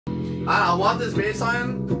I want this bass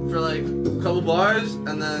line for like a couple bars,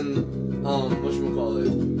 and then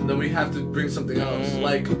whatchamacallit, then we have to bring something else.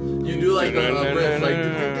 Like you do like a riff, like.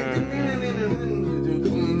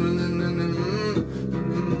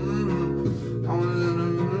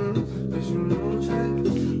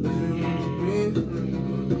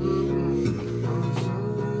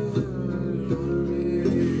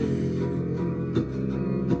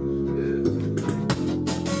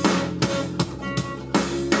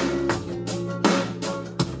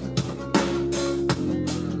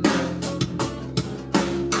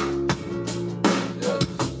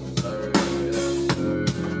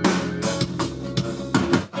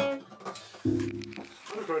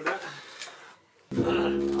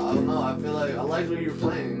 What you're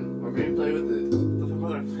playing, or maybe play with it. What the fuck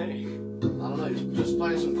was I playing? I don't know, you're just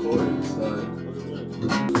playing some chords.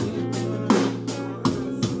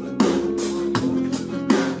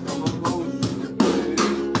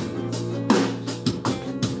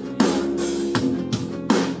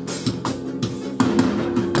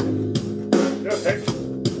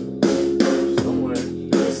 Somewhere.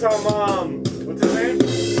 Do some, what's his name?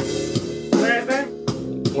 What's his name?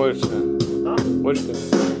 Which thing? Huh? Which thing?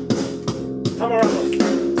 Tamarello.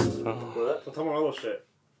 Oh. What? The Tamarello shit.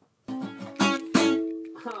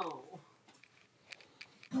 Oh.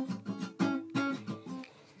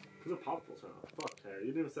 Put a pop filter on. Fuck, Harry. You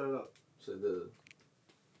didn't even set it up. So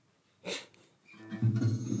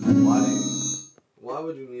why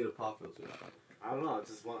would you need a pop filter? I don't know. I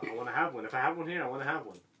want to have one. If I have one here, I want to have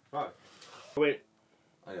one. Fuck. Wait.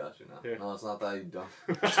 I got you now. Here. No, it's not that, you dumb.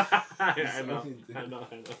 I know.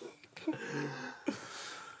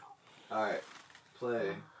 Alright.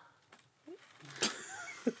 Play.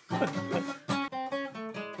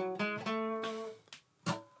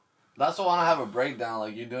 That's why I want to have a breakdown,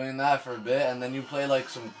 like you're doing that for a bit, and then you play like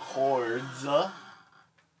some chords.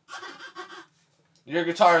 You're a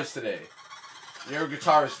guitarist today.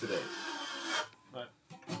 What?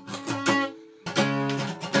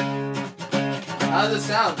 How does it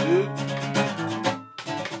sound, dude?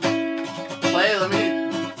 Play, let me...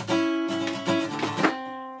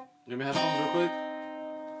 Give me headphones real quick.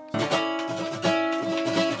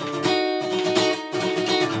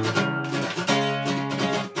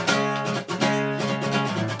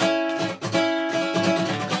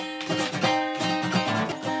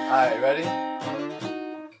 Alright, ready? I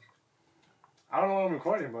don't know what I'm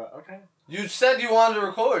recording, but okay. You said you wanted to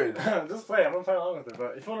record. Just play. I'm gonna play along with it,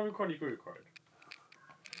 but if you want to record, you can record.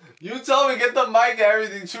 You told me get the mic and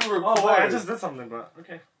everything to record. Oh, wait, I just did something, but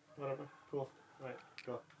okay. Whatever. Cool. Alright,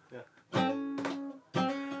 go. Yeah.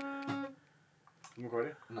 You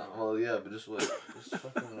recording? No, well, yeah, but just wait. Just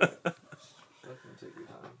fucking wait. Fucking take your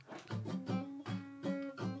time.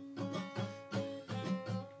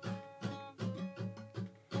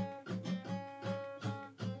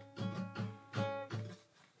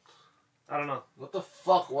 I don't know. What the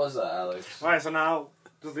fuck was that, Alex? Alright, so now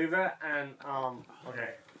just leave that and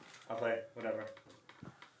okay. I'll play it. Whatever.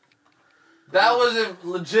 That wasn't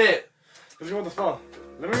legit. Let's go with the flow.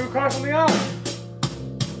 Let me record something else.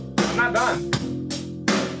 I'm not done.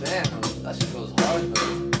 Damn, that shit goes hard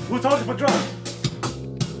though. Who told you to put drums?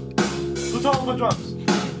 Who told you to put drums?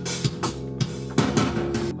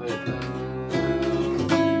 Wait.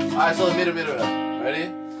 Alright, so middle. Ready?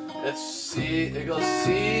 It's C. It goes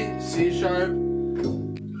C, C sharp,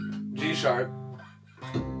 G sharp.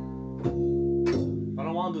 I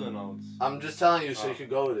don't want to do the notes. I'm just telling you so you can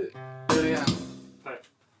go with it. Do it again. Right.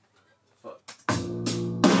 Fuck.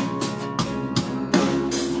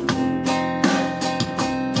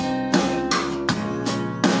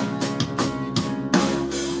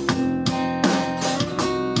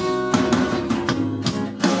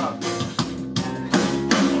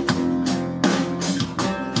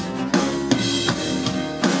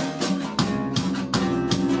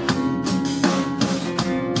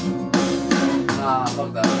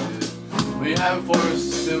 Fuck that, dude. We have four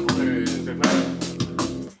simpler.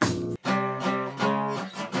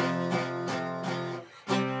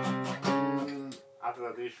 After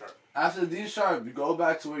the D sharp. After D sharp, you go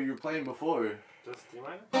back to where you were playing before. Just D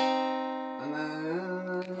minor? And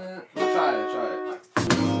then try it.